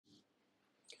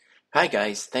Hi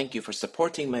guys, thank you for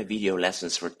supporting my video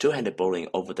lessons for two-handed bowling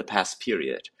over the past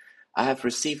period. I have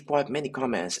received quite many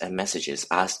comments and messages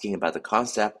asking about the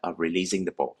concept of releasing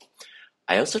the ball.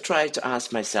 I also tried to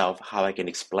ask myself how I can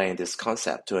explain this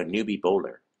concept to a newbie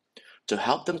bowler to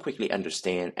help them quickly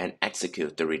understand and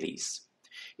execute the release.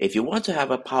 If you want to have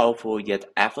a powerful yet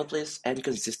effortless and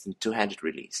consistent two-handed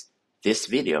release, this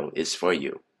video is for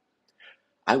you.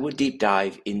 I will deep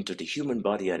dive into the human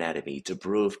body anatomy to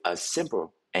prove a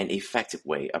simple and effective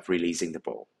way of releasing the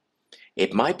ball.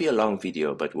 It might be a long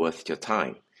video but worth your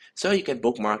time, so you can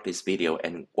bookmark this video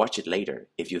and watch it later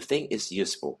if you think it's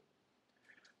useful.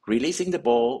 Releasing the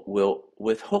ball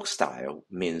with hook style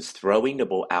means throwing the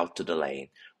ball out to the lane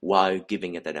while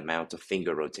giving it an amount of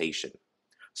finger rotation.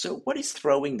 So what is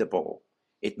throwing the ball?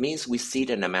 It means we seed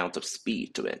an amount of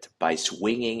speed to it by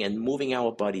swinging and moving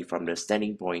our body from the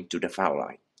standing point to the foul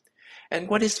line. And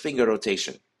what is finger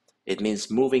rotation? It means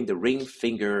moving the ring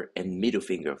finger and middle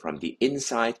finger from the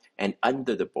inside and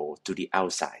under the ball to the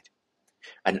outside.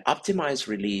 An optimized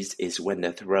release is when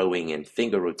the throwing and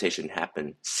finger rotation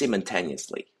happen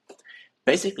simultaneously.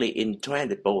 Basically, in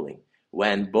two-handed bowling,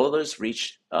 when bowlers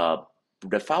reach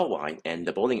the foul line and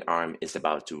the bowling arm is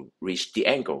about to reach the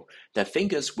angle, the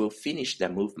fingers will finish their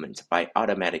movement by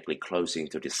automatically closing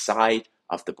to the side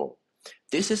of the ball.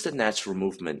 This is the natural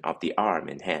movement of the arm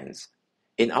and hands.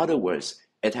 In other words,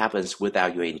 it happens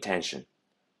without your intention.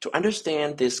 To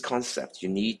understand this concept, you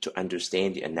need to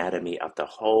understand the anatomy of the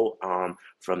whole arm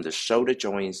from the shoulder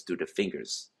joints to the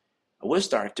fingers. We'll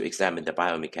start to examine the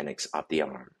biomechanics of the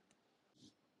arm.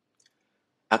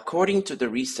 According to the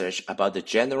research about the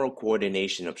general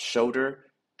coordination of shoulder,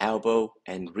 elbow,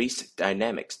 and wrist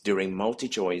dynamics during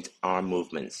multi-joint arm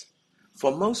movements,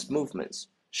 for most movements,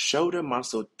 shoulder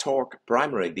muscle torque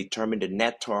primarily determined the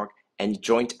net torque and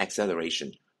joint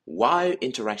acceleration, while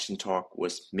interaction torque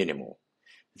was minimal.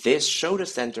 This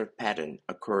shoulder-centered pattern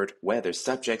occurred whether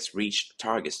subjects reached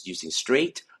targets using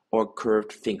straight or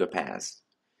curved finger paths.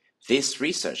 This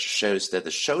research shows that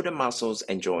the shoulder muscles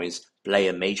and joints play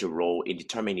a major role in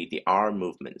determining the arm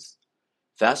movements.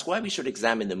 That's why we should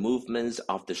examine the movements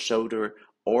of the shoulder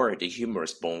or the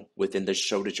humerus bone within the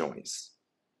shoulder joints.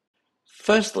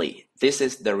 Firstly, this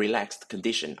is the relaxed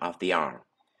condition of the arm.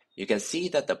 You can see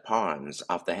that the palms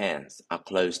of the hands are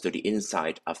close to the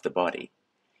inside of the body.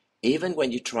 Even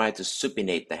when you try to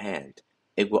supinate the hand,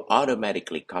 it will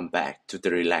automatically come back to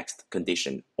the relaxed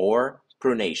condition or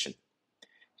pronation.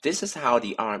 This is how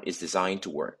the arm is designed to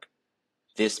work.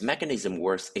 This mechanism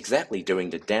works exactly during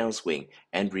the downswing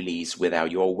and release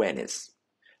without your awareness.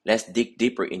 Let's dig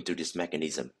deeper into this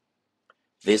mechanism.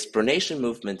 This pronation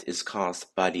movement is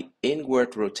caused by the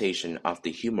inward rotation of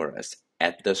the humerus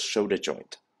at the shoulder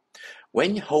joint.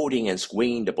 When holding and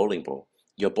swinging the bowling ball,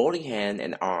 your bowling hand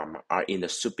and arm are in a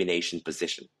supination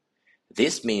position.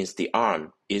 This means the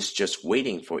arm is just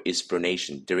waiting for its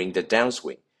pronation during the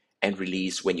downswing and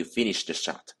release when you finish the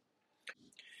shot.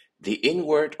 The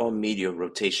inward or medial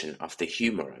rotation of the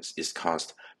humerus is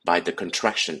caused by the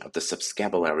contraction of the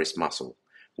subscapularis muscle,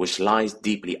 which lies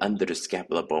deeply under the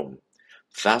scapular bone.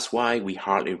 That's why we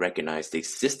hardly recognize the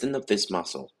existence of this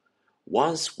muscle.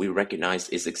 Once we recognize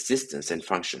its existence and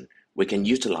function, we can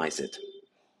utilize it.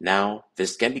 Now,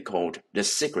 this can be called the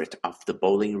secret of the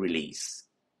bowling release.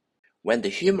 When the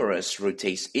humerus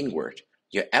rotates inward,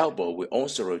 your elbow will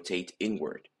also rotate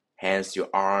inward, hence your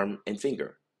arm and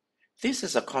finger. This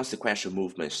is a consequential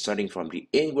movement starting from the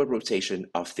inward rotation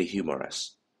of the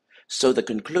humerus. So the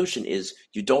conclusion is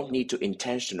you don't need to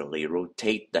intentionally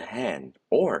rotate the hand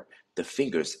or the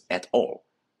fingers at all.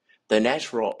 The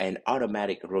natural and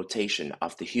automatic rotation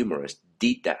of the humerus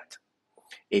did that.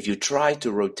 If you try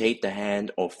to rotate the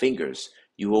hand or fingers,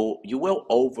 you will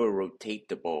over-rotate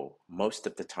the ball most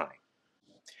of the time.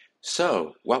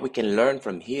 So, what we can learn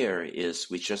from here is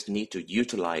we just need to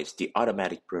utilize the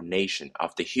automatic pronation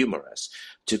of the humerus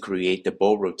to create the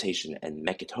ball rotation and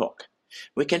make it hook.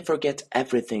 We can forget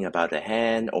everything about the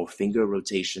hand or finger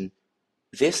rotation.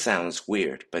 This sounds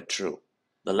weird, but true.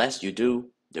 The less you do,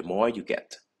 the more you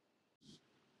get.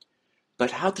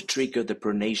 But how to trigger the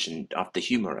pronation of the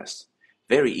humerus?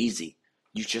 Very easy.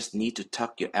 You just need to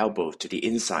tuck your elbow to the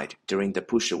inside during the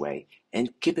push away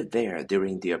and keep it there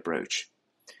during the approach.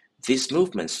 This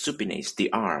movement supinates the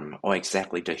arm or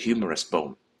exactly the humerus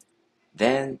bone.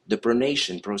 Then the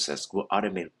pronation process will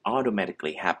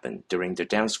automatically happen during the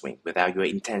downswing without your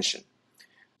intention.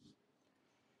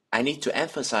 I need to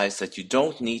emphasize that you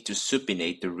don't need to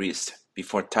supinate the wrist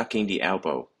before tucking the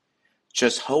elbow.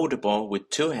 Just hold the ball with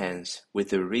two hands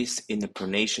with the wrist in the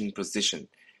pronation position.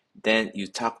 Then you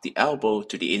tuck the elbow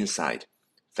to the inside.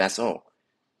 That's all.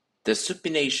 The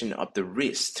supination of the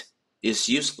wrist is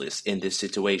useless in this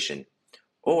situation,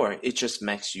 or it just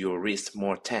makes your wrist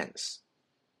more tense.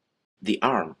 The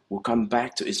arm will come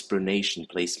back to its pronation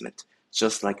placement,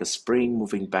 just like a spring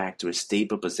moving back to a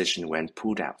stable position when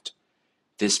pulled out.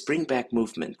 This spring back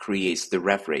movement creates the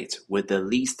rev rate with the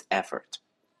least effort.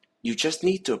 You just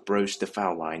need to approach the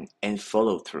foul line and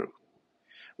follow through.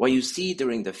 What you see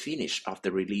during the finish of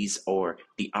the release or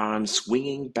the arm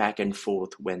swinging back and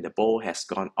forth when the ball has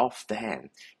gone off the hand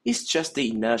is just the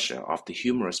inertia of the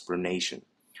humerus pronation.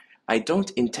 I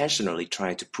don't intentionally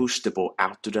try to push the ball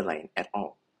out to the lane at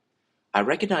all. I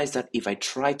recognize that if I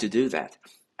try to do that,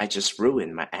 I just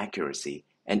ruin my accuracy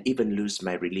and even lose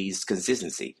my release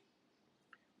consistency.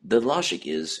 The logic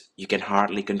is you can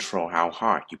hardly control how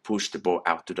hard you push the ball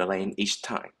out to the lane each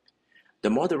time. The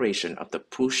moderation of the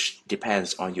push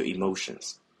depends on your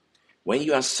emotions. When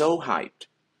you are so hyped,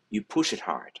 you push it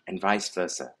hard and vice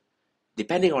versa.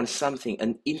 Depending on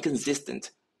something inconsistent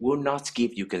will not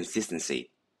give you consistency.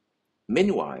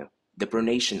 Meanwhile, the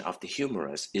pronation of the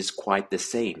humerus is quite the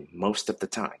same most of the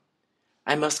time.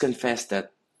 I must confess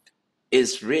that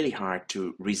it's really hard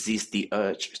to resist the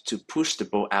urge to push the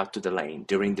ball out to the lane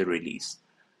during the release,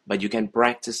 but you can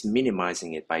practice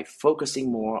minimizing it by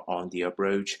focusing more on the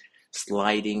approach,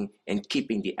 sliding, and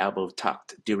keeping the elbow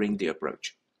tucked during the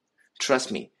approach.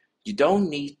 Trust me, you don't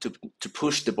need to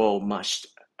push the ball much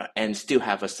and still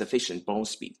have a sufficient ball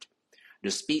speed.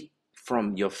 The speed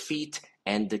from your feet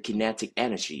and the kinetic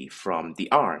energy from the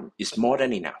arm is more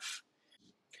than enough.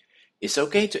 It's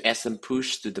okay to add some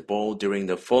push to the ball during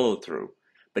the follow-through,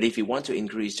 but if you want to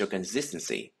increase your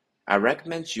consistency, I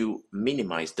recommend you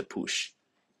minimize the push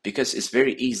because it's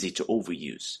very easy to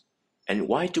overuse. And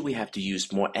why do we have to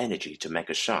use more energy to make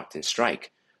a shot and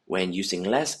strike when using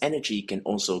less energy can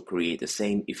also create the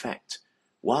same effect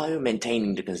while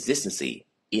maintaining the consistency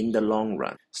in the long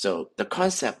run? So the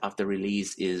concept of the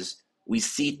release is we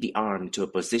seat the arm to a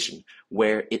position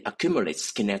where it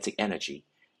accumulates kinetic energy.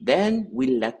 Then we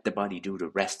let the body do the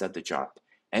rest of the job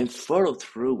and follow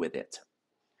through with it.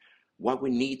 What we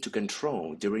need to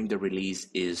control during the release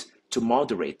is to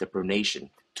moderate the pronation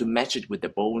to match it with the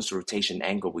ball's rotation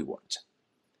angle we want.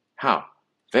 How?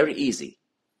 Very easy.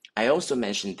 I also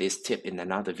mentioned this tip in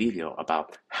another video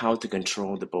about how to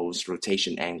control the ball's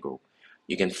rotation angle.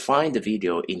 You can find the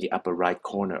video in the upper right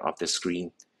corner of the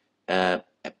screen. By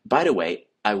the way,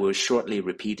 I will shortly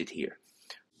repeat it here.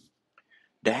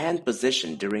 The hand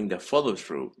position during the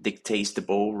follow-through dictates the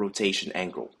ball rotation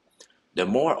angle. The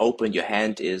more open your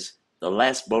hand is, the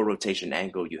less ball rotation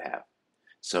angle you have.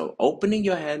 So opening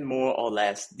your hand more or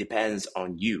less depends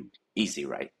on you. Easy,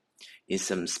 right? In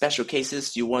some special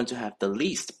cases, you want to have the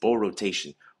least ball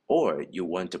rotation, or you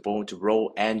want the ball to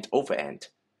roll end over end.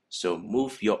 So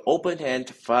move your open hand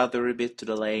farther a bit to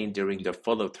the lane during the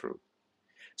follow-through.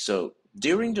 So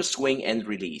during the swing and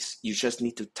release, you just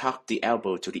need to tuck the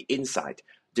elbow to the inside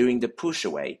during the push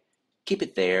away. Keep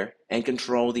it there and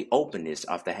control the openness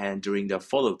of the hand during the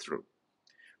follow-through.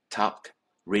 Tuck,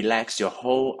 relax your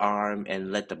whole arm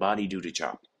and let the body do the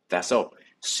job. That's all.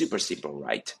 Super simple,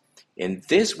 right? In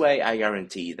this way, I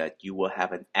guarantee that you will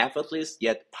have an effortless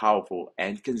yet powerful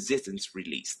and consistent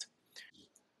release.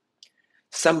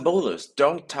 Some bowlers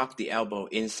don't tuck the elbow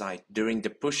inside during the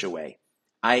push away.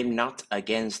 I'm not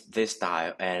against this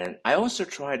style, and I also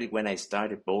tried it when I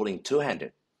started bowling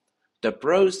two-handed. The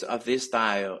pros of this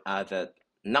style are that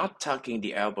not tucking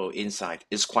the elbow inside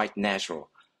is quite natural,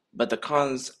 but the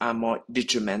cons are more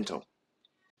detrimental.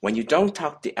 When you don't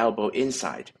tuck the elbow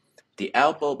inside, the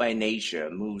elbow by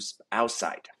nature moves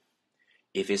outside.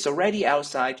 If it's already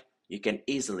outside, you can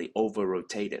easily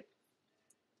over-rotate it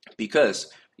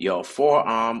because your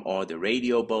forearm or the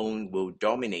radial bone will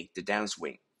dominate the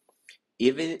downswing.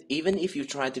 Even if you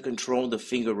try to control the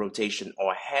finger rotation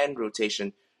or hand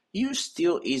rotation, you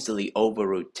still easily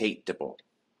over-rotate the ball.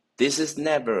 This is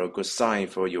never a good sign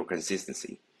for your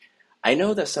consistency. I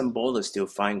know that some bowlers still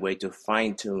find way to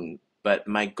fine-tune, but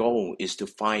my goal is to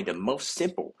find the most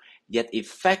simple yet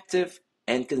effective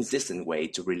and consistent way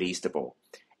to release the ball.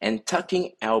 And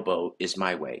tucking elbow is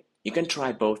my way. You can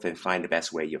try both and find the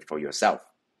best way for yourself.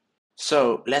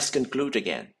 So let's conclude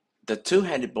again. The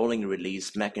two-handed bowling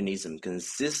release mechanism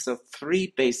consists of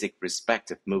three basic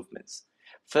respective movements.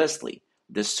 Firstly,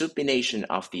 the supination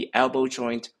of the elbow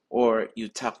joint, or you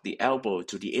tuck the elbow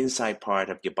to the inside part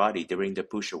of your body during the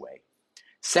push away.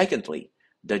 Secondly,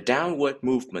 the downward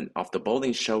movement of the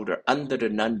bowling shoulder under the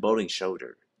non-bowling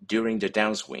shoulder during the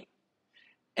downswing.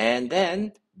 And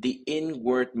then the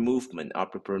inward movement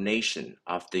of the pronation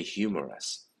of the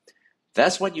humerus.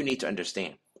 That's what you need to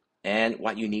understand and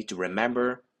what you need to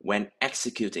remember when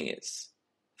executing it.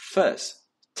 First,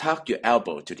 tuck your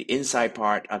elbow to the inside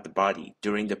part of the body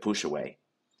during the push away.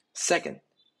 Second,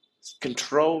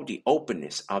 control the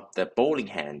openness of the bowling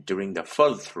hand during the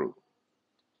follow through.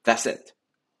 That's it.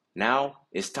 Now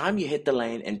it's time you hit the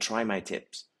lane and try my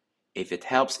tips. If it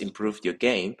helps improve your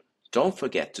game, don't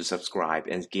forget to subscribe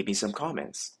and give me some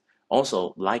comments.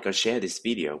 Also, like or share this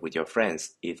video with your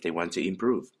friends if they want to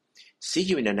improve. See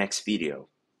you in the next video.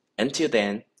 Until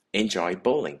then, enjoy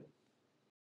bowling.